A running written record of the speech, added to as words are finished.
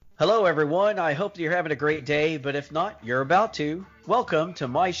Hello, everyone. I hope you're having a great day, but if not, you're about to. Welcome to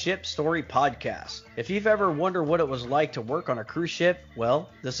My Ship Story Podcast. If you've ever wondered what it was like to work on a cruise ship,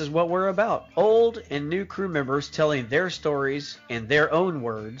 well, this is what we're about. Old and new crew members telling their stories in their own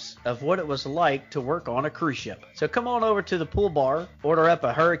words of what it was like to work on a cruise ship. So come on over to the pool bar, order up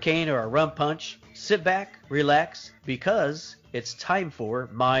a hurricane or a rum punch, sit back, relax, because it's time for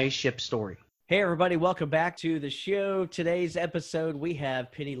My Ship Story. Hey everybody, welcome back to the show. Today's episode, we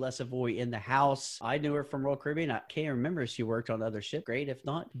have Penny Lesavoy in the house. I knew her from Royal Caribbean. I can't remember if she worked on other ships. Great if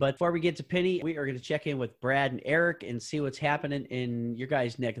not. But before we get to Penny, we are going to check in with Brad and Eric and see what's happening in your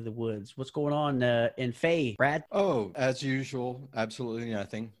guys' neck of the woods. What's going on in Faye, Brad? Oh, as usual, absolutely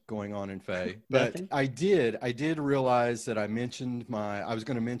nothing going on in Faye. But I did realize that I was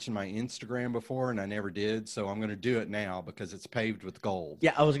going to mention my Instagram before and I never did. So I'm going to do it now because it's paved with gold.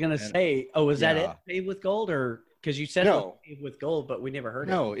 Yeah, I was going to say, is that it? Paved with gold, or because you said no, paved with gold, but we never heard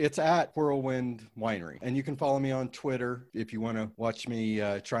it. No, it's at Whirlwind Winery, and you can follow me on Twitter if you want to watch me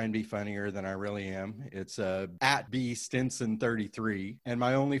try and be funnier than I really am. It's at B Stinson 33, and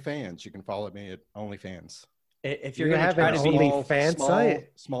my OnlyFans. You can follow me at OnlyFans. If you're going to try to be OnlyFans site,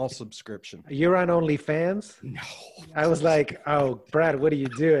 small subscriction. You're on OnlyFans? No. I was like, oh, Brad, what are you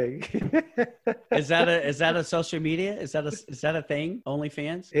doing? Is that a social media? Is that a thing?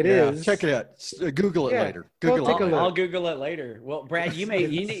 OnlyFans? It is. Check it out. Google it later. I'll Google it later. Well, Brad, you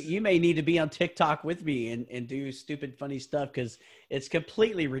may need to be on TikTok with me and do stupid, funny stuff because it's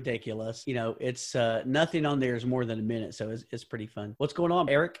completely ridiculous. You know, it's nothing on there is more than a minute, so it's pretty fun. What's going on,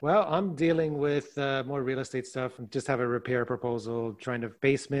 Eric? Well, I'm dealing with more real estate stuff. Just have a repair proposal, trying to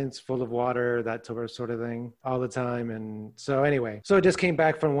basements full of water, that sort of thing all the time. And so anyway, I just came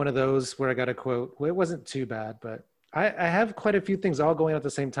back from one of those where I got a quote. Well, it wasn't too bad, but I have quite a few things all going on at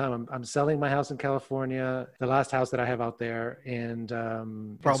the same time. I'm selling my house in California, the last house that I have out there. And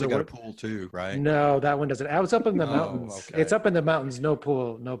probably got a pool too, right? No, that one doesn't. I was up in the mountains. Okay. It's up in the mountains. No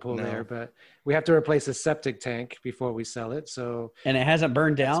pool there, but we have to replace a septic tank before we sell it. So, and it hasn't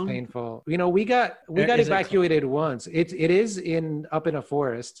burned down. It's painful. You know, we got evacuated once. It is up in a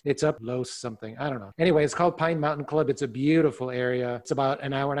forest. It's up low something. I don't know. Anyway, it's called Pine Mountain Club. It's a beautiful area. It's about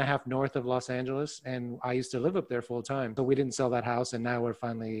an hour and a half north of Los Angeles. And I used to live up there full time. So we didn't sell that house and now we're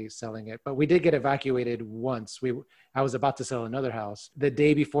finally selling it. But we did get evacuated once. I was about to sell another house. The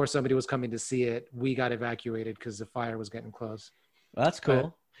day before somebody was coming to see it, we got evacuated because the fire was getting close. Well, that's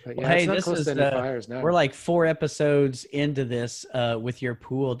cool. But yeah, hey, this is fires now. We're like 4 episodes into this with your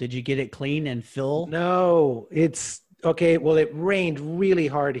pool. Did you get it clean and fill? No, it's okay. Well, it rained really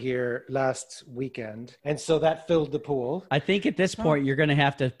hard here last weekend, and so that filled the pool. I think at this point you're going to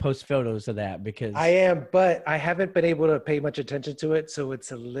have to post photos of that because I am, but I haven't been able to pay much attention to it, so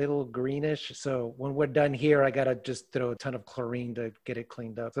it's a little greenish. So when we're done here, I got to just throw a ton of chlorine to get it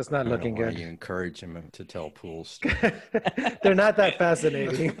cleaned up. So it's not looking good. You encourage him to tell pools. They're not that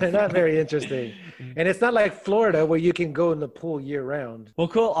fascinating. They're not very interesting, and it's not like Florida where you can go in the pool year round. Well,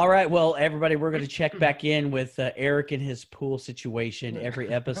 cool. All right. Well, everybody, we're going to check back in with Eric in his pool situation every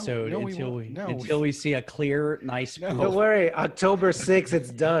episode until we see a clear, nice pool. Don't worry, October 6th, it's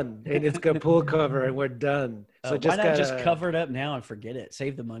done, and it's got pool cover, and we're done. So why not just cover it up now and forget it?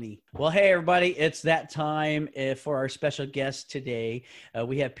 Save the money. Well, hey, everybody, it's that time for our special guest today.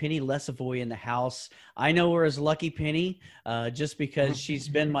 We have Penny Lesavoy in the house. I know her as Lucky Penny just because she's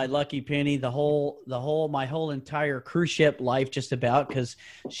been my lucky penny my whole entire cruise ship life just about, because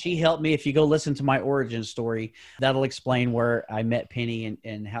she helped me. If you go listen to my origin story, that'll explain where I met Penny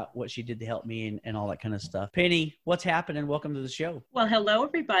and what she did to help me and all that kind of stuff. Penny, what's happening? Welcome to the show. Well, hello,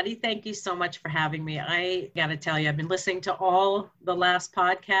 everybody. Thank you so much for having me. I got to tell you, I've been listening to all the last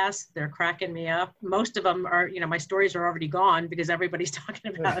podcasts. They're cracking me up. Most of them are, my stories are already gone because everybody's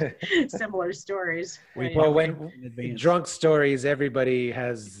talking about similar stories. Well, when drunk stories, everybody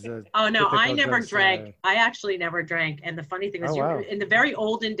has. Oh no, I never drank. I actually never drank. And the funny thing is, in the very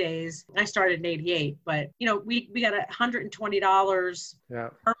olden days, I started in '88, but we got $120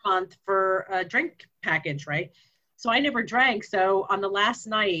 per month for a drink package, right? So I never drank. So on the last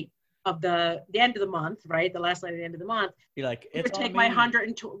night of the end of the month, right? The last night at the end of the month, you're like, we would take my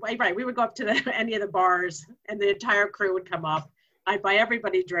 120, right? We would go up to any of the bars and the entire crew would come up. I'd buy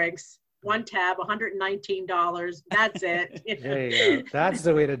everybody drinks, one tab, $119. That's it. There you go. That's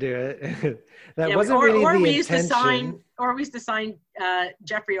the way to do it. That wasn't really the intention. We used to sign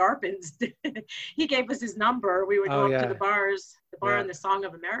Jeffrey Arpins. He gave us his number. We would go up to the bars. The bar on the Song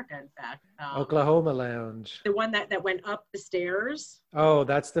of America, in fact. Oklahoma Lounge. The one that went up the stairs. Oh,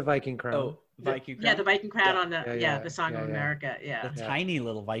 that's the Viking Crown. Oh, Viking Crown? Yeah, the Viking Crown on the Song of America. Yeah. The tiny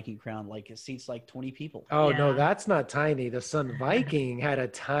little Viking Crown, like it seats like 20 people. Oh, no, that's not tiny. The Sun Viking had a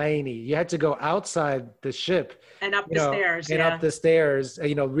tiny, you had to go outside the ship. And up the stairs. And up the stairs,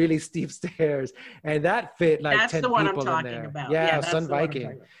 really steep stairs. And that fit like 10 people in there. That's the one I'm talking about. Yeah, Sun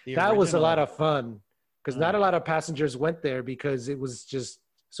Viking. That was a lot of fun because not a lot of passengers went there because it was just,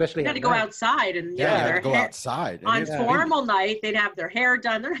 especially they had to go outside and go outside on formal night. They'd have their hair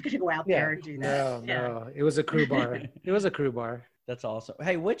done. They're not going to go out there and do that. No, it was a crew bar. It was a crew bar. That's awesome.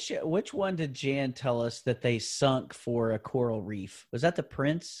 Hey, which one did Jan tell us that they sunk for a coral reef? Was that the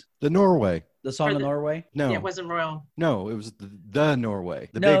Prince? The Norway. The Song of Norway? No, it wasn't Royal. No, it was the Norway.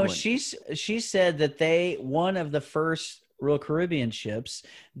 The big one. she said that one of the first Royal Caribbean ships,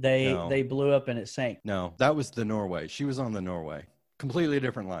 they blew up and it sank. No, that was the Norway. She was on the Norway. Completely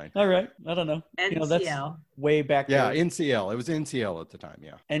different line. All right. I don't know. NCL. That's way back there. Yeah, NCL. It was NCL at the time,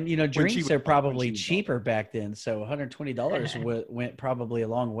 yeah. And, drinks are probably cheaper back then. So $120 went probably a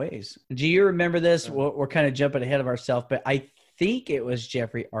long ways. Do you remember this? We're kind of jumping ahead of ourselves, but I think it was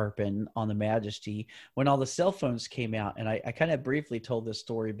Jeffrey Arpin on the Majesty when all the cell phones came out. And I kind of briefly told this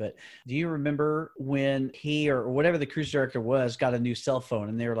story, but do you remember when he or whatever the cruise director was got a new cell phone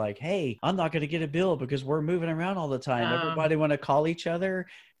and they were like, hey, I'm not going to get a bill because we're moving around all the time. Everybody want to call each other.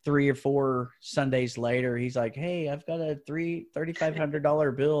 3 or 4 Sundays later, he's like, hey, I've got a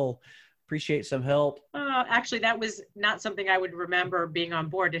 $3,500 bill. Appreciate some help. Actually, that was not something I would remember being on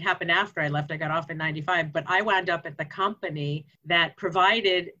board. It happened after I left. I got off in 95, but I wound up at the company that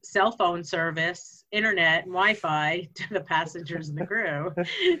provided cell phone service, internet, and Wi-Fi to the passengers and the crew.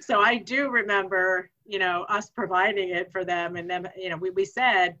 So I do remember, us providing it for them. And then, we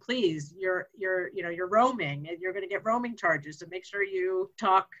said, please, you're roaming and you're going to get roaming charges. So make sure you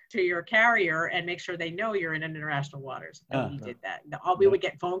talk to your carrier and make sure they know you're in international waters. And we did that. We would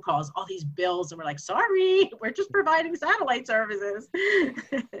get phone calls, all these bills, and we're like, sorry, we're just providing satellite services.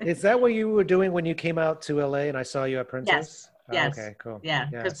 Is that what you were doing when you came out to LA and I saw you at Princess? Yes. Yes. Okay, cool. Yeah,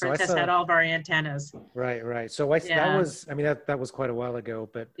 because Princess had all of our antennas. Right. So that was quite a while ago,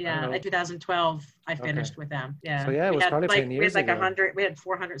 but in 2012 I finished with them. Yeah. So it was probably 10 years ago. We had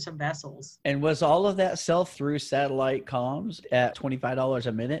 400 some vessels. And was all of that through satellite comms at $25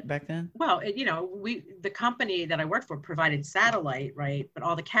 a minute back then? Well, the company that I worked for provided satellite, right? But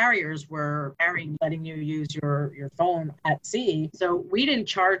all the carriers were letting you use your phone at sea. So we didn't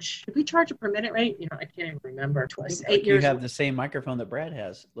charge. Did we charge a per minute rate? I can't even remember. It was 8 years. You have the same microphone that Brad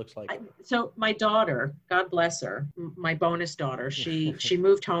has, looks like. So my daughter, God bless her, my bonus daughter, she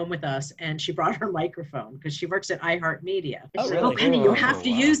moved home with us and she brought her microphone because she works at iHeartMedia. She's like, Penny, you have to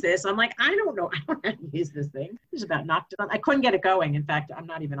use this. I'm like, I don't know. I don't know how to use this thing. I just about knocked it on. I couldn't get it going. In fact, I'm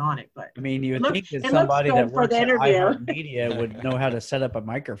not even on it. But I mean, you would think that somebody that works at iHeartMedia would know how to set up a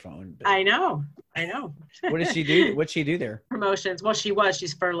microphone. But... I know. What does she do? What'd she do there? Promotions. Well,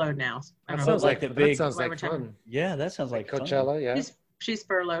 she's furloughed now. That sounds like fun. Yeah, that sounds like Coachella. Fun. Yeah. She's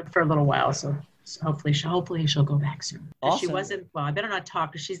furloughed for a little while, so hopefully she'll go back soon. Awesome. She wasn't. Well, I better not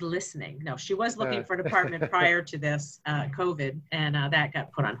talk because she's listening. No, she was looking for an apartment prior to this COVID, and that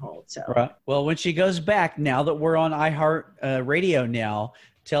got put on hold. So. Right. Well, when she goes back, now that we're on iHeart Radio now,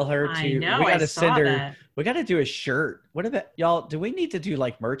 tell her to. I know. We got to send her. That. We got to do a shirt. What about y'all? Do we need to do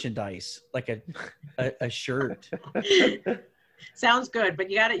like merchandise, like a shirt? Sounds good, but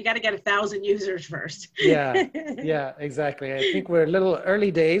you got to get 1,000 users first. Yeah, exactly. I think we're a little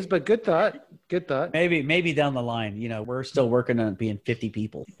early days, but good thought. Maybe down the line, we're still working on being 50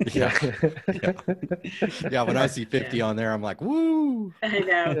 people. Yeah. When I see 50 on there, I'm like, woo. I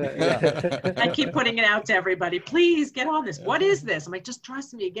know. I keep putting it out to everybody. Please get on this. What is this? I'm like, just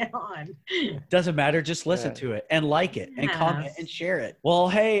trust me, get on. Doesn't matter. Just listen to it and like it and comment and share it. Well,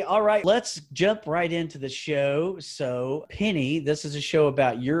 hey, all right, let's jump right into the show. So Penny, this is a show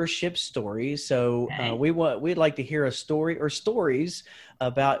about your ship stories. So we'd like to hear a story or stories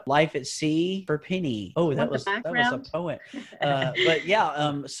about life at sea for Penny. Oh, that was a poet. But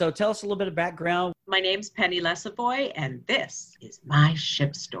yeah, so tell us a little bit of background. My name's Penny Lesavoy, and this is my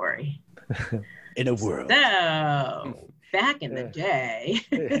ship story. In a world. So, back in the day.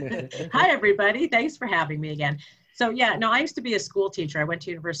 Hi, everybody. Thanks for having me again. So I used to be a school teacher. I went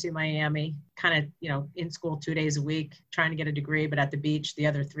to University of Miami, kind of, in school 2 days a week, trying to get a degree, but at the beach the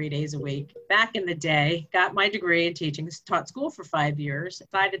other 3 days a week. Back in the day, got my degree in teaching, taught school for 5 years,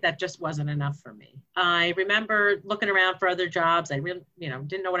 decided that just wasn't enough for me. I remember looking around for other jobs. I really,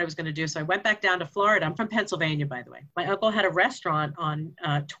 didn't know what I was going to do. So I went back down to Florida. I'm from Pennsylvania, by the way. My uncle had a restaurant on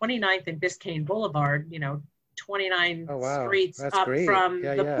 29th and Biscayne Boulevard, 29 streets up from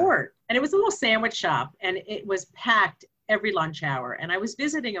the port. And it was a little sandwich shop, and it was packed every lunch hour. And I was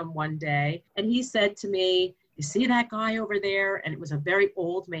visiting him one day, and he said to me, "You see that guy over there?" And it was a very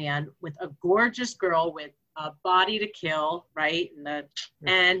old man with a gorgeous girl with a body to kill, right?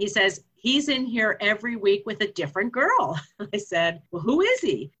 And he says, "He's in here every week with a different girl." I said, "Well, who is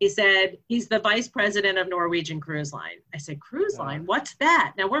he?" He said, "He's the vice president of Norwegian Cruise Line." I said, "Cruise Line? What's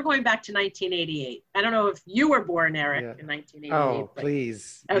that?" Now we're going back to 1988. I don't know if you were born, Eric, in 1988. Oh,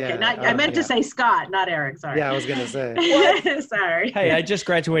 please. Okay, I meant to say Scott, not Eric. Sorry. Yeah, I was going to say. Sorry. Hey, I just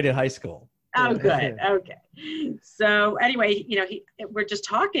graduated high school. Oh, good. Okay. So anyway, we're just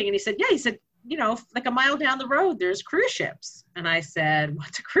talking, and he said, like a mile down the road, there's cruise ships. And I said,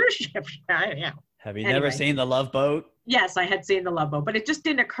 "What's a cruise ship?" Yeah. Have you never seen the Love Boat? Yes, I had seen the Love Boat, but it just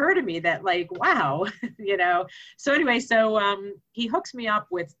didn't occur to me that, like, wow, So anyway, he hooks me up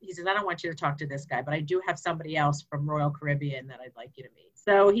with, he says, "I don't want you to talk to this guy, but I do have somebody else from Royal Caribbean that I'd like you to meet."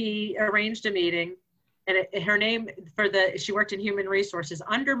 So he arranged a meeting. And her name she worked in human resources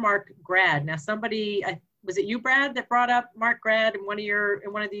under Mark Grad. Now was it you, Brad, that brought up Mark Grad in one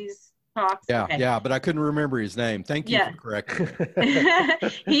of these talks? Yeah, okay. Yeah, but I couldn't remember his name. Thank you for correcting me.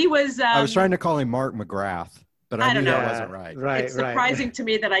 He was. I was trying to call him Mark McGrath, but I knew that wasn't right. Right. It's surprising to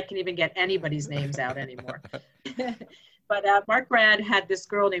me that I can even get anybody's names out anymore. But Mark Grad had this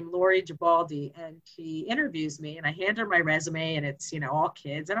girl named Lori Gibaldi, and she interviews me, and I hand her my resume, and it's, all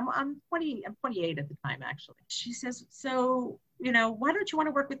kids. And I'm 28 at the time, actually. She says, "So, why don't you want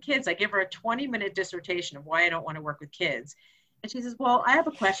to work with kids?" I give her a 20-minute dissertation of why I don't want to work with kids. And she says, "Well, I have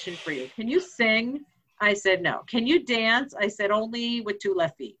a question for you. Can you sing?" I said, "No." "Can you dance?" I said, "Only with 2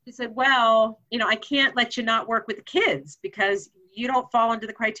 left feet." She said, "Well, I can't let you not work with the kids because you don't fall into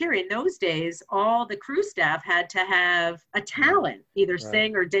the criteria." In those days, all the crew staff had to have a talent, either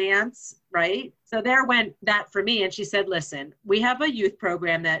sing or dance, right? So there went that for me. And she said, "Listen, we have a youth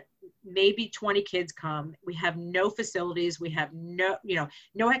program that maybe 20 kids come. We have no facilities. We have no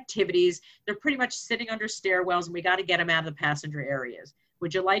activities. They're pretty much sitting under stairwells, and we got to get them out of the passenger areas.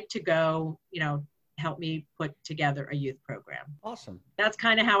 Would you like to go, help me put together a youth program?" Awesome. That's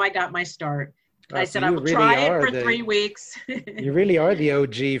kind of how I got my start. I said, "I will try it for 3 weeks." You really are the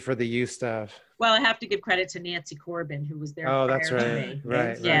OG for the youth stuff. Well, I have to give credit to Nancy Corbin, who was there. Oh, that's right.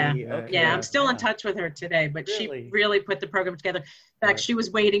 Right. Yeah. Okay. Yeah. I'm still in touch with her today, but she really put the program together. In fact, she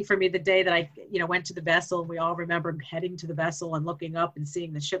was waiting for me the day that I, went to the vessel. We all remember heading to the vessel and looking up and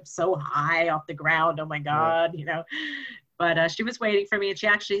seeing the ship so high off the ground. Oh my God, But she was waiting for me, and she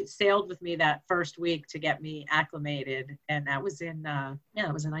actually sailed with me that first week to get me acclimated. And that was in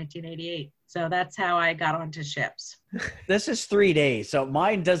 1988. So that's how I got onto ships. This is 3 days, so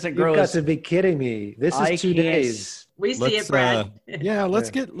mine doesn't grow. You've got to be kidding me. This is 2 days. We see it, Brad.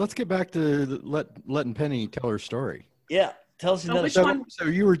 Let's get back to letting Penny tell her story. Yeah, tell us another story. So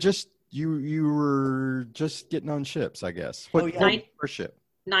you were just getting on ships, I guess. What first ship?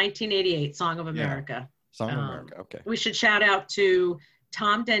 1988, Song of America. Song of America. Okay. We should shout out to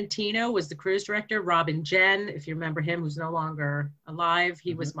Tom Dentino, was the cruise director. Robin Jen, if you remember him, who's no longer alive.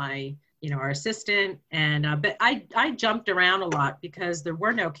 He was my, our assistant. And but I jumped around a lot because there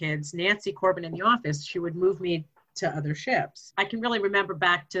were no kids. Nancy Corbin in the office, she would move me to other ships. I can really remember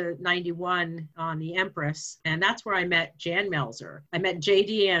back to 91 on the Empress, and that's where I met Jan Melzer. I met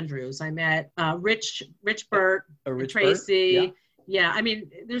J.D. Andrews. I met Rich Burt, Tracy. Yeah, I mean,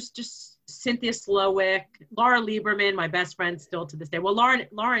 there's just Cynthia Slowick, Laura Lieberman, my best friend still to this day. Well,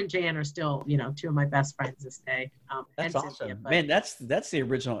 Laura and Jan are still, 2 of my best friends this day. That's awesome. Cynthia, man, that's the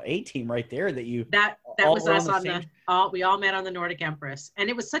original A-team right there that was us we all met on the Nordic Empress. And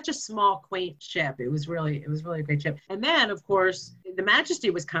it was such a small, quaint ship. It was really a great ship. And then, of course, the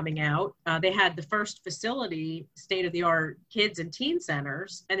Majesty was coming out. They had the first facility, state-of-the-art kids and teen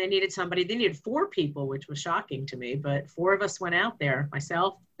centers, and they needed 4 people, which was shocking to me, but 4 of us went out there.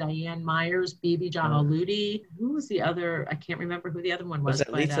 Myself, Diane Myers, BB John Aludi. Who was the other? I can't remember who the other one was. Was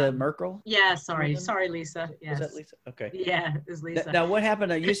that Lisa Merkel? Yeah, sorry, Lisa. Yes. Was that Lisa? Okay. Yeah, it was Lisa. Now, what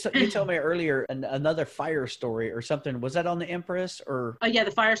happened? You told me earlier another fire story or something. Was that on the Empress or? Oh yeah,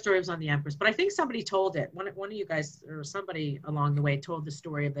 the fire story was on the Empress, but I think somebody told it. One of you guys or somebody along the way told the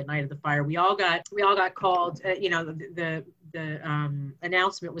story of the night of the fire. We all got called. The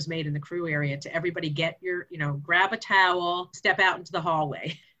announcement was made in the crew area to everybody get your, grab a towel, step out into the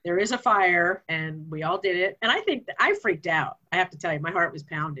hallway. There is a fire, and we all did it. And I think that I freaked out. I have to tell you, my heart was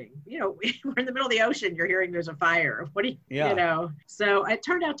pounding. We're in the middle of the ocean. You're hearing there's a fire. What do you, So it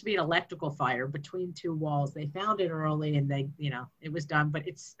turned out to be an electrical fire between 2 walls. They found it early, and they, it was done, but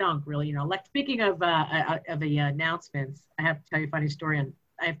it stunk really. Speaking of the announcements, I have to tell you a funny story.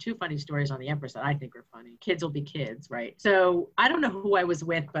 I have two funny stories on the Empress that I think are funny. Kids will be kids, right? So I don't know who I was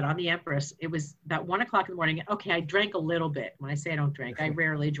with, but on the Empress, it was about 1 o'clock in the morning. Okay, I drank a little bit. When I say I don't drink, I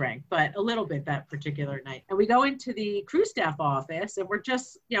rarely drank, but a little bit that particular night. And we go into the crew staff office and we're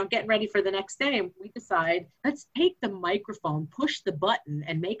just, getting ready for the next day. And we decide, let's take the microphone, push the button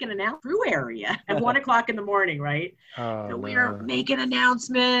and make an crew area at 1 o'clock in the morning, right? So we're making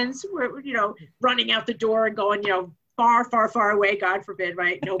announcements. We're, running out the door and going, far, far, far away, God forbid,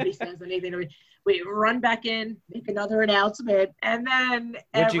 right? Nobody says anything. We run back in, make another announcement, and then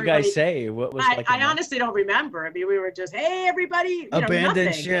what'd you guys say? What was I honestly don't remember. I mean, we were just, hey, everybody,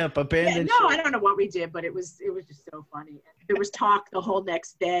 abandoned ship. I don't know what we did, but it was just so funny. There was talk the whole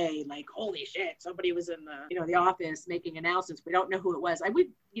next day, like, holy shit, somebody was in the office making announcements. We don't know who it was. We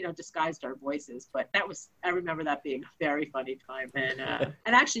disguised our voices, but I remember that being a very funny time. And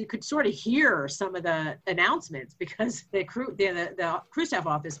actually you could sort of hear some of the announcements because the crew staff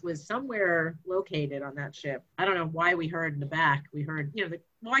office was somewhere located on that ship. I don't know why we heard in the back. We heard,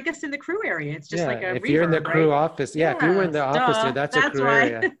 I guess in the crew area, it's just like a if you're in the crew office, if you were in the office there, that's a crew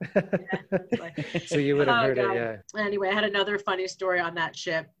area. So you would have heard it, yeah. Anyway, I had another funny story on that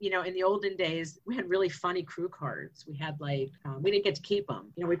ship. In the olden days, we had really funny crew cards. We had we didn't get to keep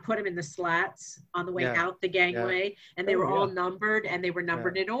them. We put them in the slats on the way out the gangway, and they were all numbered, and they were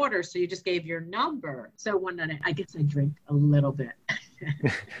numbered in order. So you just gave your number. So one night, I guess I drank a little bit.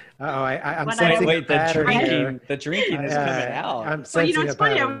 I'm sensing the drinking is coming out. I'm sensing it's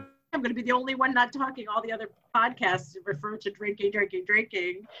funny. I'm going to be the only one not talking. All the other podcasts refer to drinking.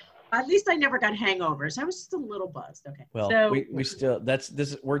 At least I never got hangovers. I was just a little buzzed. Okay. Well, so, we still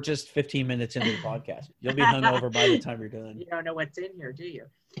we're just 15 minutes into the podcast. You'll be hungover by the time you're done. You don't know what's in here, do you?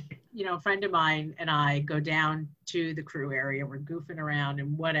 A friend of mine and I go down to the crew area. We're goofing around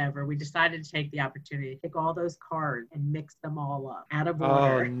and whatever. We decided to take the opportunity to take all those cards and mix them all up out of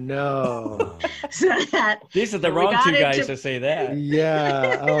order. Oh no! These are the wrong two guys to say that.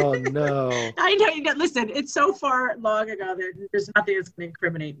 Yeah. Oh no! I know. Listen, it's so far long ago that there's nothing that's going to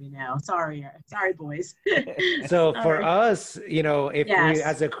incriminate me now. Sorry, boys. So for us, if we,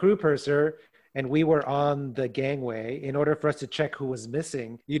 as a crew purser, and we were on the gangway, in order for us to check who was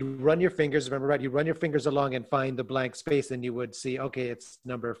missing, you'd run your fingers, remember, right? You'd run your fingers along and find the blank space, and you would see, okay, it's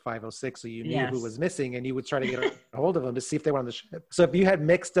number 506. So you knew who was missing, and you would try to get a hold of them to see if they were on the ship. So if you had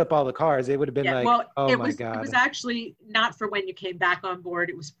mixed up all the cars, it would have been God. It was actually not for when you came back on board.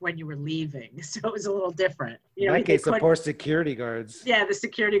 It was when you were leaving. So it was a little different. In that case, the poor security guards. Yeah, the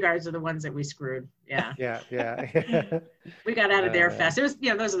security guards are the ones that we screwed. Yeah. Yeah. We got out of there fast. It was,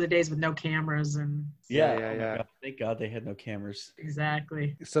 those are the days with no cameras and. Yeah. Thank God they had no cameras.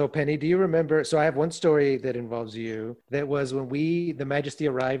 Exactly. So Penny, do you remember? So I have one story that involves you. That was when the Majesty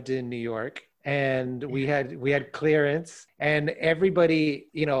arrived in New York. And we had clearance, and everybody,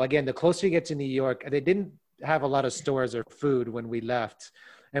 again, the closer you get to New York, they didn't have a lot of stores or food when we left.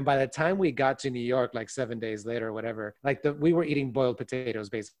 And by the time we got to New York, like 7 days later or whatever, we were eating boiled potatoes,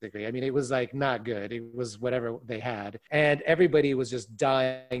 basically. I mean, it was not good. It was whatever they had. And everybody was just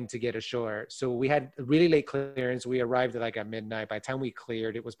dying to get ashore. So we had really late clearance. We arrived at midnight. By the time we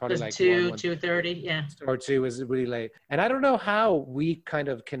cleared, it was probably 2:30. Yeah. Or 2 was really late. And I don't know how we kind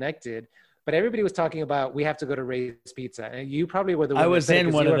of connected, but everybody was talking about we have to go to Ray's Pizza, and you probably were the one. I was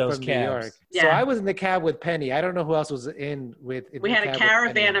in one of those cabs. So I was in the cab with Penny. I don't know who else was in with. We had a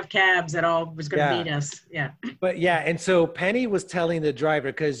caravan of cabs that all was going to meet us. Yeah. But and so Penny was telling the driver,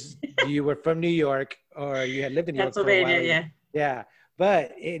 because you were from New York or you had lived in New York for a while. Yeah.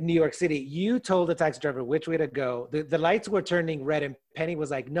 But in New York City, you told the taxi driver which way to go. The lights were turning red, and Penny was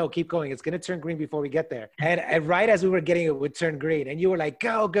like, no, keep going. It's going to turn green before we get there. And right as we were getting it would turn green. And you were like,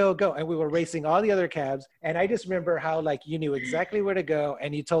 go, go, go. And we were racing all the other cabs. And I just remember how you knew exactly where to go.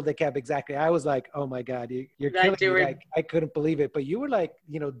 And you told the cab exactly. I was like, oh my God, you're killing me. I couldn't believe it. But you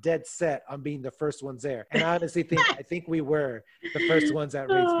were dead set on being the first ones there. And I honestly think we were the first ones at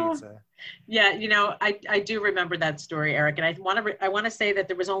Ray's Pizza. Yeah, I do remember that story, Eric. And I want to say that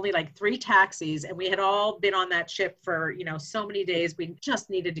there was only 3 taxis, and we had all been on that ship for, so mmany days. We just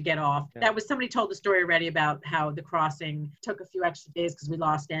needed to get off. Yeah. Somebody told the story already about how the crossing took a few extra days because we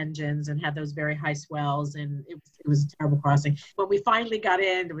lost engines and had those very high swells, and it was a terrible crossing. When we finally got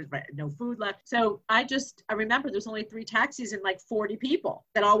in, there was no food left. So I remember there's only 3 taxis and 40 people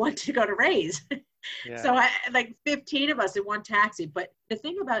that all wanted to go to Ray's. So like 15 of us in one taxi. But the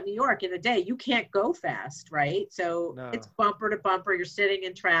thing about New York in the day, you can't go fast, right? So it's bumper to bumper. You're sitting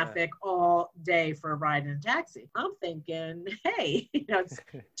in traffic all day for a ride in a taxi. I'm thinking, hey, it's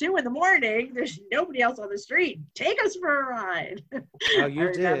 2 a.m. There's nobody else on the street. Take us for a ride. Oh,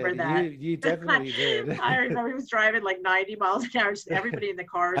 you did. That. You definitely did. I remember he was driving like 90 miles an hour. Everybody in the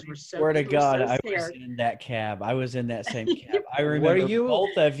cars were so swear to God, so I was in that cab. I was in that same cab. I remember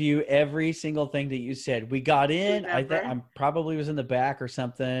both of you, every single thing that you said. We got in. I probably was in the back or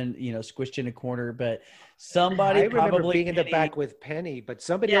something, squished in a corner, but somebody remember being in the back with Penny, but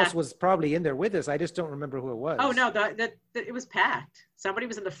somebody else was probably in there with us. I just don't remember who it was. Oh no, it was packed. Somebody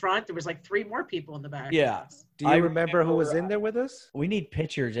was in the front. There was like 3 more people in the back. Yeah. Do you remember who was in there with us? We need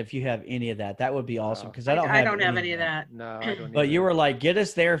pictures if you have any of that. That would be awesome because I don't have any of that. No, I don't. But you were like, get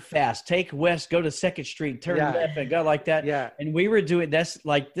us there fast. Take west, go to 2nd Street, turn left, and go like that. Yeah. And we were doing this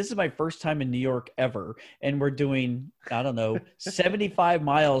is my first time in New York ever, and we're doing 75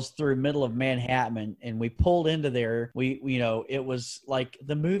 miles through middle of Manhattan, and we pulled into there. It was like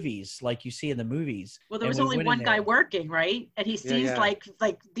the movies, like you see in the movies. Well, there was only one guy working, right? And he sees like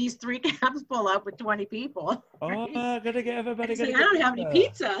these 3 cabs pull up with 20 people. Oh, gotta get everybody. I don't have any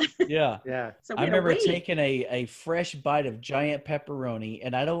pizza. Yeah. Yeah. So I remember taking a fresh bite of giant pepperoni,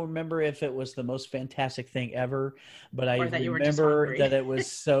 and I don't remember if it was the most fantastic thing ever, but I remember that it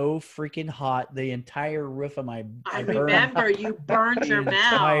was so freaking hot. The entire roof of my I remember you burned your mouth. The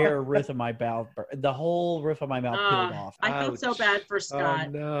entire roof of my mouth, the whole roof of my mouth peeled off. I felt so bad for Scott.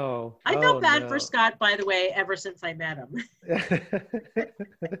 Oh, no. I felt bad for Scott, by the way, ever since I met him.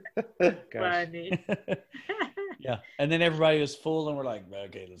 Funny. Yeah. And then everybody was full and we're like,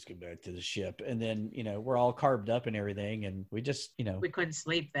 okay, let's get back to the ship. And then, we're all carved up and everything. And we just, we couldn't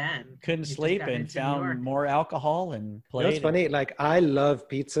sleep then. Couldn't sleep and found more alcohol and played. It's funny. Like, I love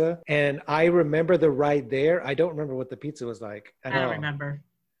pizza and I remember the ride there. I don't remember what the pizza was like. I don't remember.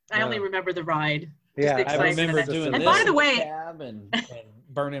 I only remember the ride. Yeah. I remember doing and this. By the way, cab and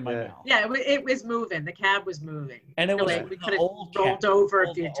burning my mouth. Yeah, it was moving. The cab was moving. And it was we could have rolled over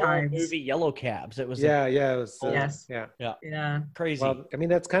a few times. Movie yellow cabs. It was. It was. Yes. Yeah. Crazy. Well, I mean,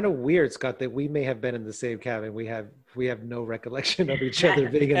 that's kind of weird, Scott, that we may have been in the same cab and we have no recollection of each other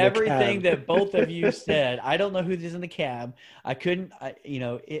being in the cab. Everything that both of you said, I don't know who's in the cab. I couldn't. I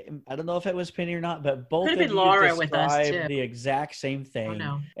don't know if it was Penny or not, but both of you described the exact same thing. Oh,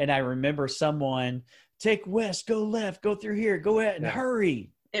 no. And I remember someone. Take west, go left, go through here, go ahead and hurry.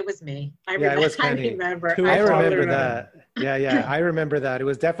 It was me. It was Penny. I remember. I remember that. Yeah. I remember that. It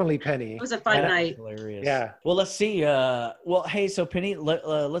was definitely Penny. It was a fun night. Hilarious. Yeah. Well, let's see. Hey, so Penny,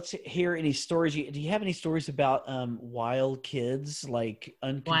 let's hear any stories. Do you have any stories about wild kids, like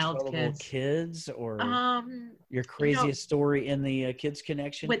uncontrollable kids or your craziest story in the Kids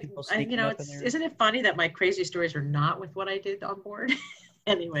Connection? Isn't it funny that my crazy stories are not with what I did on board?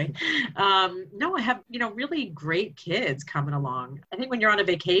 Anyway, no, I have, really great kids coming along. I think when you're on a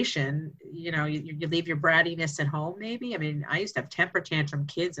vacation, you leave your brattiness at home, maybe. I mean, I used to have temper tantrum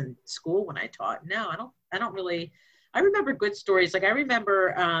kids in school when I taught. No, I don't really. I remember good stories. Like I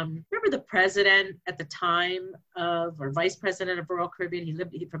remember the president at the time or vice president of Royal Caribbean. He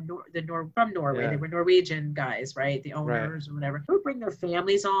lived from Norway. They were Norwegian guys, right? The owners or whatever. They would bring their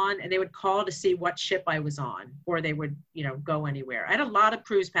families on and they would call to see what ship I was on, or they would, go anywhere. I had a lot of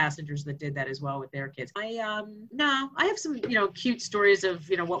cruise passengers that did that as well with their kids. I have some, cute stories of,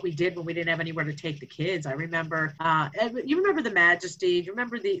 what we did when we didn't have anywhere to take the kids. I remember, you remember the Majesty? You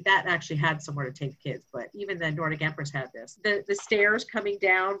remember that actually had somewhere to take the kids, but even the Nordic Empress had this. The stairs coming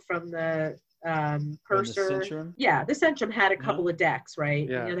down from the purser. The Centrum had a couple of decks, right?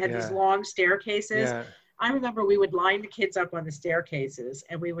 They had these long staircases. Yeah. I remember we would line the kids up on the staircases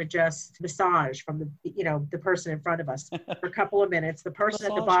and we would just massage from the person in front of us for a couple of minutes. The person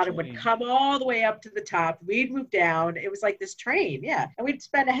at the bottom would come all the way up to the top. We'd move down. It was like this train. Yeah. And we'd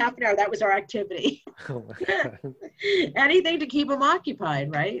spend a half an hour. That was our activity. Oh my God. Anything to keep them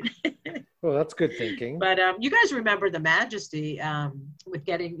occupied, right? Well, that's good thinking. But you guys remember the Majesty with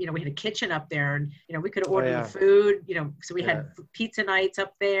getting, we had a kitchen up there and, we could order the food, so we had pizza nights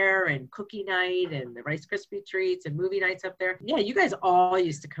up there and cookie night and the Rice Krispie treats and movie nights up there. Yeah, you guys all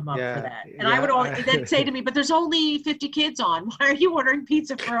used to come up for that. And I would then say to me, but there's only 50 kids on. Why are you ordering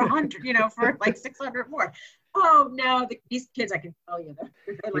pizza for 100, for like 600 more? Oh, no, these kids, I can tell you.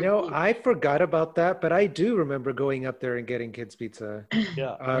 I forgot about that, but I do remember going up there and getting kids pizza.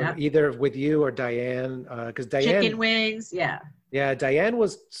 Yeah. Either with you or Diane, because Diane. Chicken wings, yeah. Yeah, Diane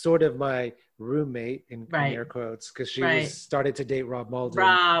was sort of my roommate in air quotes, because she was started to date Rob Malden.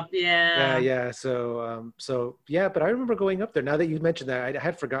 Yeah. So yeah, but I remember going up there. Now that you mentioned that, I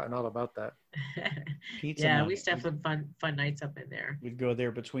had forgotten all about that. Pizza night. We used to have some fun nights up in there. We'd go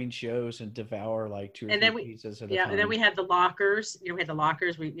there between shows and devour like 2 or 3 pizzas at a time. And then we had the lockers. We had the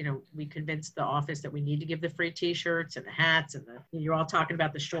lockers. We convinced the office that we need to give the free T-shirts and the hats and you're all talking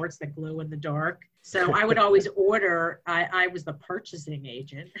about the shorts that glow in the dark. So I would always order. I was the purchasing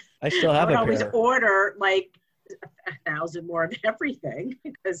agent. I still have I would always order like 1,000 more of everything,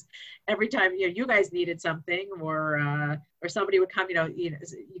 because every time you guys needed something or somebody would come,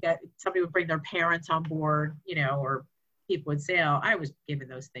 somebody would bring their parents on board, or people would say, "Oh, I was giving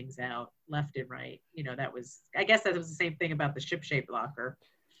those things out left and right." I guess that was the same thing about the ship-shaped locker.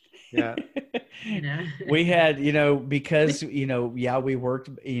 Yeah. We had, because, we worked,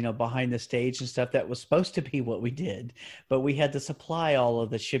 behind the stage and stuff. That was supposed to be what we did, but we had to supply all of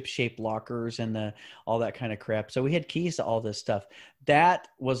the ship-shaped lockers and all that kind of crap. So we had keys to all this stuff. That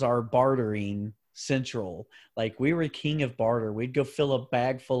was our bartering central. Like, we were king of barter. We'd go fill a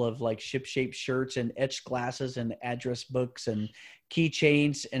bag full of like ship-shaped shirts and etched glasses and address books and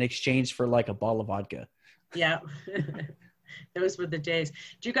keychains in exchange for like a bottle of vodka. Yeah. Those were the days.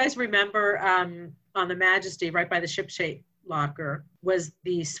 Do you guys remember on the Majesty, right by the ship-shaped locker, was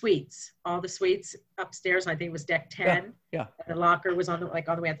the suites, all the suites upstairs? I think it was deck 10. Yeah. And the locker was on the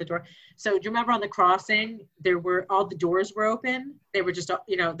way at the door. So do you remember on the crossing, all the doors were open? They were just,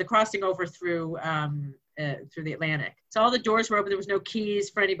 the crossing over through the Atlantic. So all the doors were open. There was no keys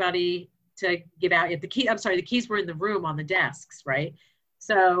for anybody to give out. The keys were in the room on the desks, right?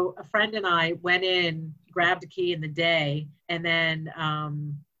 So a friend and I went in, grabbed a key in the day, and then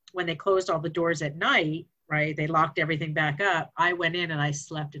when they closed all the doors at night, right, they locked everything back up. I went in and I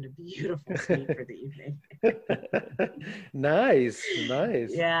slept in a beautiful suite for the evening. Nice.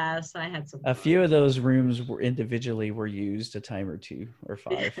 Yes, I had some fun. A few of those rooms were used a time or 2 or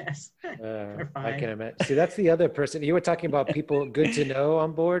 5. Yes. I can imagine. See, that's the other person. You were talking about people good to know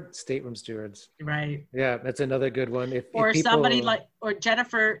on board, stateroom stewards. Right. Yeah, that's another good one. Or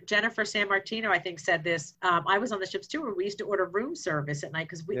Jennifer San Martino, I think, said this. I was on the ships too, where we used to order room service at night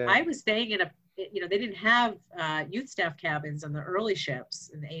because I was staying in they didn't have youth staff cabins on the early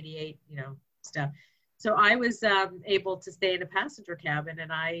ships in the 88, stuff. So I was able to stay in a passenger cabin,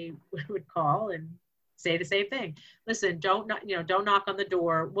 and I would call and say the same thing. Listen, don't knock on the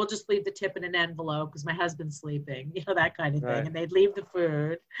door. We'll just leave the tip in an envelope because my husband's sleeping, that kind of thing. Right. And they'd leave the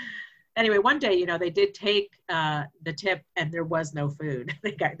food. Anyway, one day, they did take the tip and there was no food.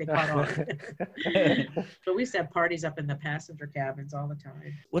 they caught on. But we used to have parties up in the passenger cabins all the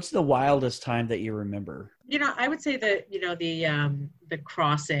time. What's the wildest time that you remember? I would say that, the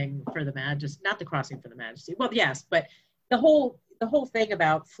crossing for the Majesty, not the crossing for the Majesty. Well, yes, but the whole thing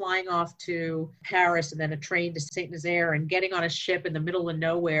about flying off to Paris and then a train to Saint Nazaire and getting on a ship in the middle of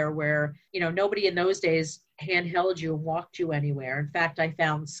nowhere where, nobody in those days handheld you and walked you anywhere. In fact, I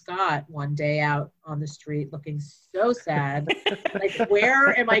found Scott one day out on the street looking so sad. Like,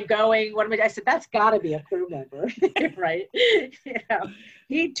 where am I going? I said, that's gotta be a crew member, right?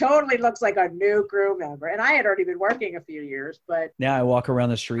 He totally looks like a new crew member. And I had already been working a few years, but now I walk around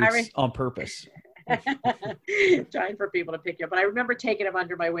the streets on purpose. Trying for people to pick you up. But I remember taking him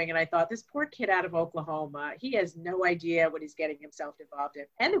under my wing and I thought, this poor kid out of Oklahoma, he has no idea what he's getting himself involved in.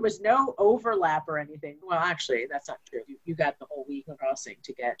 And there was no overlap or anything. Well, actually, that's not true. You got the whole week of crossing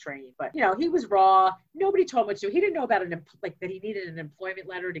to get trained. But, he was raw. Nobody told him what to do. He didn't know about that he needed an employment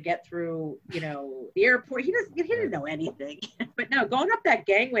letter to get through, the airport. He didn't know anything. But no, going up that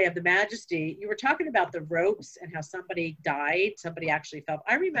gangway of the Majesty, you were talking about the ropes and how somebody died. Somebody actually fell.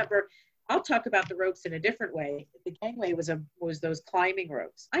 I remember, I'll talk about the ropes in a different way. The gangway was those climbing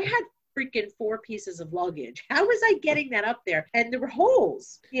ropes. I had freaking 4 pieces of luggage. How was I getting that up there? And there were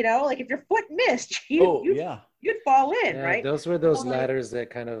holes, like if your foot missed, you'd fall in, right? Those were those ladders that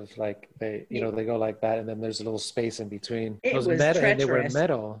kind of like they go like that, and then there's a little space in between. It was metal, and they were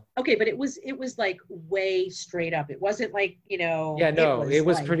metal. Okay, but it was like way straight up. It wasn't like it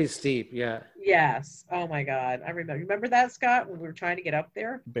was pretty steep. Yeah. Yes. Oh my God. I remember that, Scott, when we were trying to get up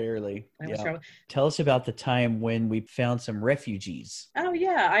there? Barely. Yeah. Tell us about the time when we found some refugees. Oh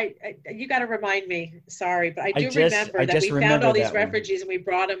yeah. You got to remind me. Sorry, but I remember that we found all these refugees and we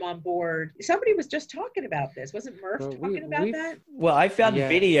brought them on board. Somebody was just talking about this. Wars. Wasn't Murph talking about that? Well, I found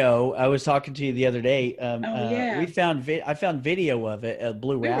video. I was talking to you the other day. I found video of it at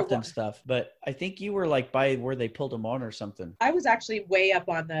Blue Raft and stuff, but I think you were like by where they pulled them on or something. I was actually way up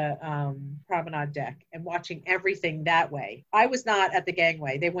on the promenade deck and watching everything that way. I was not at the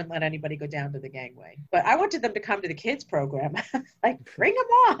gangway. They wouldn't let anybody go down to the gangway, but I wanted them to come to the kids program. Like, bring them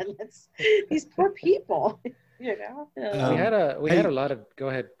on. These poor people. You know, we had a lot of. Go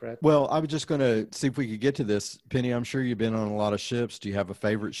ahead, Brett. Well, I was just going to see if we could get to this. Penny, I'm sure you've been on a lot of ships. Do you have a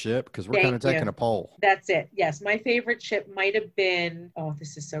favorite ship? Because we're kind of taking a poll. That's it. Yes, my favorite ship might have been. Oh,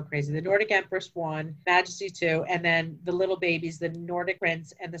 this is so crazy. The Nordic Empress 1, Majesty 2, and then the little babies, the Nordic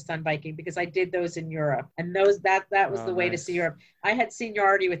Prince and the Sun Viking, because I did those in Europe, and that was the way to see Europe. I had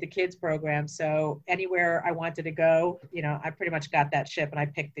seniority with the kids program, so anywhere I wanted to go, you know, I pretty much got that ship, and I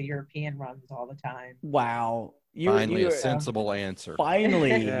picked the European runs all the time. Wow. Finally, a sensible answer.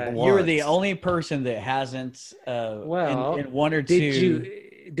 Finally, you're the only person that hasn't. In one or two.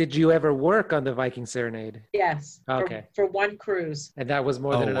 Did you ever work on the Viking Serenade? Yes. Okay. For one cruise. And that was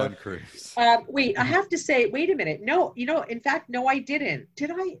more than enough. One cruise. Wait, I have to say, wait a minute. No, in fact, no, I didn't.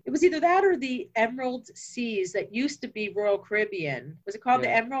 Did I? It was either that or the Emerald Seas that used to be Royal Caribbean. Was it called the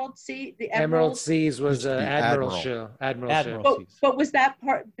Emerald Sea? The Emerald Seas was Admiral show. But was that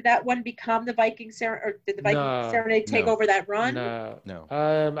one become the Viking Serenade, or did the Viking Serenade take over that run? No.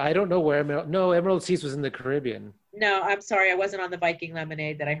 I don't know where Emerald Seas was in the Caribbean. No, I'm sorry. I wasn't on the Viking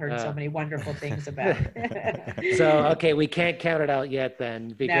Lemonade that I heard so many wonderful things about. So, okay, we can't count it out yet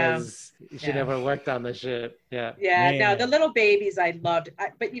then because she never worked on the ship. Yeah. Yeah, no, the little babies I loved.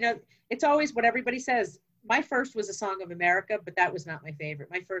 But, you know, it's always what everybody says. My first was A Song of America, but that was not my favorite.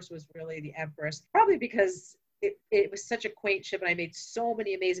 My first was really the Empress, probably because it was such a quaint ship and I made so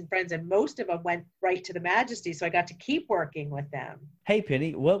many amazing friends, and most of them went right to the Majesty, so I got to keep working with them. Hey,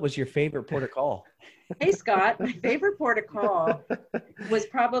 Penny, what was your favorite port of call? Hey, Scott, my favorite port of call was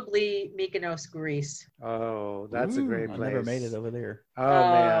probably Mykonos, Greece. Oh, that's a great place. I never made it over there. Oh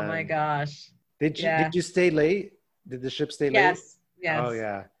man. My gosh. Did you stay late? Did the ship stay late? Yes. Oh,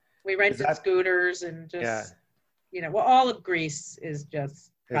 yeah. We rented scooters and just, you know, well, all of Greece is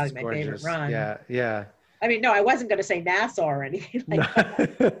just probably my favorite run. Yeah, yeah. I mean, no, I wasn't going to say Nassau or anything like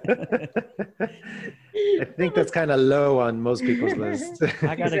that. I think that's kind of low on most people's list.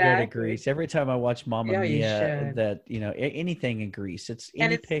 I got to go to Greece. Every time I watch Mamma Mia, that, you know, anything in Greece, it's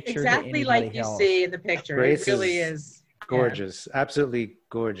any picture. Exactly like you see in the picture. Greece it really is gorgeous. Absolutely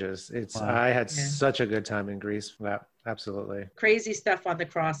gorgeous. I had such a good time in Greece. Wow. Absolutely. Crazy stuff on the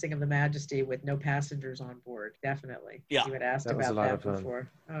crossing of the Majesty with no passengers on board. Definitely. Yeah. You had asked about that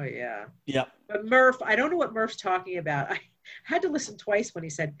before. Oh, yeah. Yeah. But Murph, I don't know what Murph's talking about. I had to listen twice when he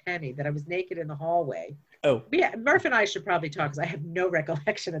said Penny, that I was naked in the hallway. Oh. But yeah, Murph and I should probably talk because I have no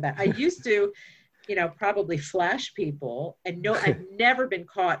recollection of that. I used to, you know, probably flash people, and I've never been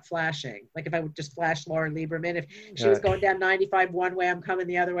caught flashing. Like if I would just flash Lauren Lieberman, if she was going down 95 one way, I'm coming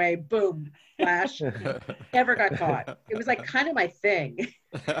the other way, boom, flash. Never got caught. It was like kind of my thing.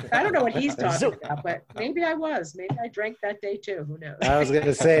 I don't know what he's talking about, but maybe I was. Maybe I drank that day too. Who knows? I was going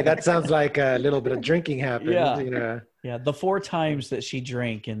to say, that sounds like a little bit of drinking happened. Yeah. You know? Yeah, the 4 times that she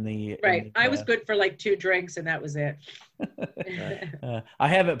drank in the... Right. I was good for like 2 drinks and that was it. I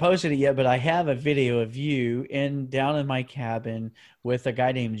haven't posted it yet, but I have a video of you down in my cabin with a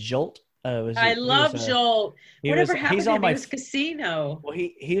guy named Jolt. I love Jolt. Whatever happened to him? He was Casino. Well,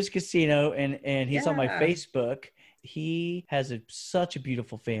 he was Casino, and he's on my Facebook. He has such a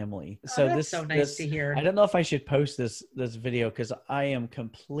beautiful family. So that's so nice to hear. I don't know if I should post this video because I am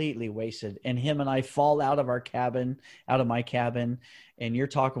completely wasted. And him and I fall out of my cabin, and you're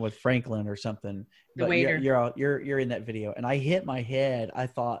talking with Franklin or something. The waiter. You're in that video, and I hit my head. I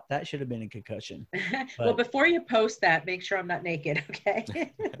thought that should have been a concussion. Well, before you post that, make sure I'm not naked,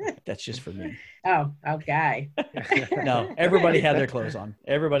 okay? That's just for me. Oh, guy. No, everybody had their clothes on.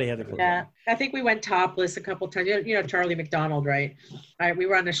 Yeah, I think we went topless a couple times. You know Charlie McDonald, right? We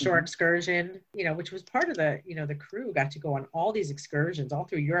were on a short excursion, you know, which was part of the, you know, the crew got to go on all these excursions all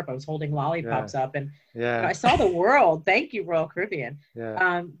through Europe. I was holding lollipops up, and I saw the world. Thank you, Royal Caribbean.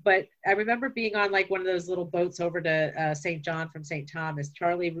 Yeah. But I remember being on like one of those little boats over to St. John from St. Thomas.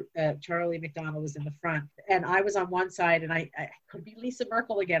 Charlie McDonald was in the front, and I was on one side, and I could be Lisa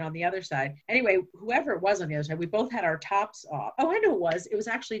Merkel again on the other side. Anyway, whoever it was on the other side, we both had our tops off. Oh, I know it was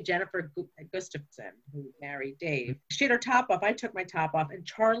actually Jennifer Gustafson who married Dave. She had her top off. I took my top off, and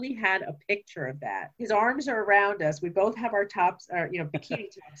Charlie had a picture of that. His arms are around us. We both have our tops, bikini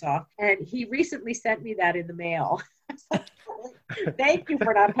tops off, and he recently sent me that in the mail. I was like, thank you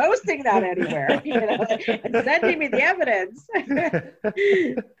for not posting that anywhere, you know, and sending me the evidence.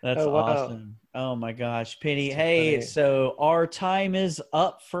 That's awesome. Oh my gosh, Penny. Hey, so our time is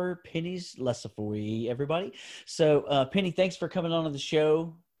up for Penny's Lessifui, everybody. So Penny, thanks for coming on to the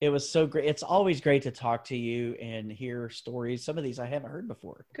show. It was so great. It's always great to talk to you and hear stories. Some of these I haven't heard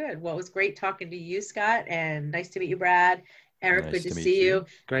before. Good. Well, it was great talking to you, Scott, and nice to meet you, Brad. Eric, nice good to see you.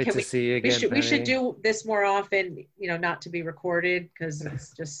 Great to see you again. We should do this more often, not to be recorded, because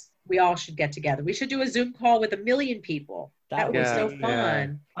it's just, we all should get together. We should do a Zoom call with 1 million people. That would be so fun. Yeah.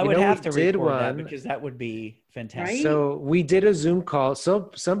 I would have to record that because that would be fantastic. Right? So we did a Zoom call. So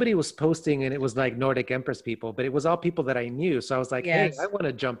somebody was posting and it was like Nordic Empress people, but it was all people that I knew. So I was like, hey, I want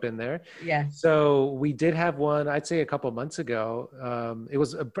to jump in there. Yeah. So we did have one, I'd say a couple months ago. It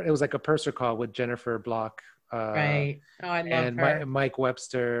was like a purser call with Jennifer Block. Right. Oh, I love her. Mike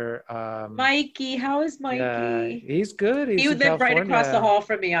Webster. Mikey, how is Mikey? Yeah, he's good. He lived right across the hall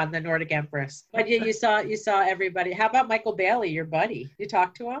from me on the Nordic Empress. But you saw everybody. How about Michael Bailey, your buddy? You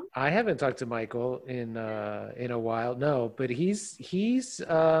talked to him? I haven't talked to Michael in a while. No, but he's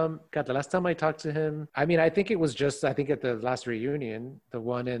God, the last time I talked to him, I mean, I think it was just at the last reunion, the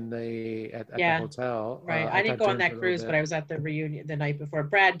one at the hotel. Right. I didn't go on that cruise, but I was at the reunion the night before.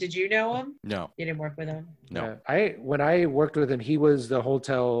 Brad, did you know him? No. You didn't work with him? No. When I worked with him, he was the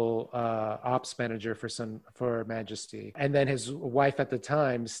hotel ops manager for Majesty, and then his wife at the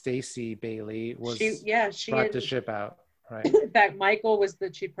time, Stacy Bailey, was brought the ship out. Right. In fact, Michael was the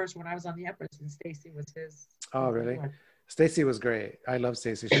chief person when I was on the Empress, and Stacy was his. Oh, really? Stacy was great. I love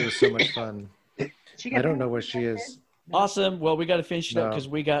Stacy. She was so much fun. I don't know where she is. Awesome. Well, we got to finish it up because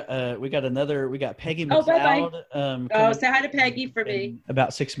we got Peggy McLeod. Bye-bye. Say hi to Peggy for me.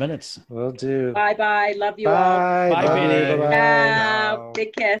 About 6 minutes. Will do. Bye. Love you all. Bye, Penny. Bye.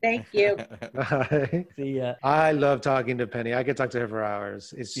 Big kiss. Thank you. Bye. See ya. I love talking to Penny. I could talk to her for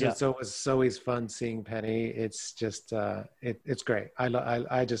hours. It's just it's always fun seeing Penny. It's just it's great.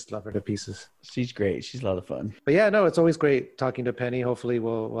 I just love her to pieces. She's great. She's a lot of fun. But yeah, no, it's always great talking to Penny. Hopefully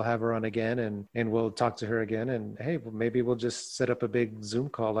we'll have her on again and we'll talk to her again. And hey, maybe we'll just set up a big Zoom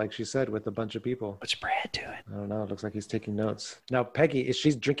call, like she said, with a bunch of people. What's Brad doing? I don't know. It looks like he's taking notes. Now, Peggy, is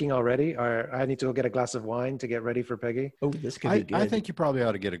she drinking already? Or I need to go get a glass of wine to get ready for Peggy? Oh, this could be good. I think you probably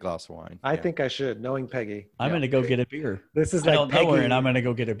ought to get a glass of wine. I think I should, knowing Peggy. I'm going to go get a beer. This is like Peggy. And I'm going to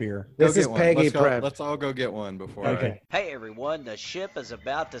go get a beer. This is Peggy prep. Let's all go get one before. Okay. Hey, everyone. The ship is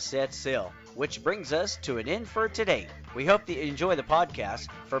about to set sail, which brings us to an end for today. We hope that you enjoy the podcast.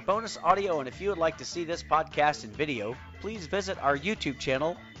 For bonus audio, and if you would like to see this podcast in video, please visit our YouTube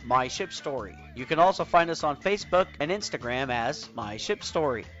channel, My Ship Story. You can also find us on Facebook and Instagram as My Ship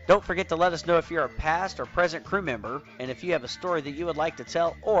Story. Don't forget to let us know if you're a past or present crew member, and if you have a story that you would like to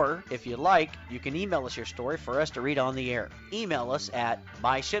tell, or if you'd like, you can email us your story for us to read on the air. Email us at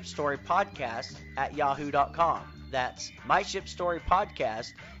myshipstorypodcast@yahoo.com. That's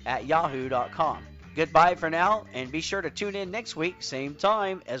myshipstorypodcast@yahoo.com. Goodbye for now, and be sure to tune in next week, same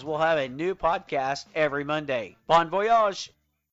time, as we'll have a new podcast every Monday. Bon voyage!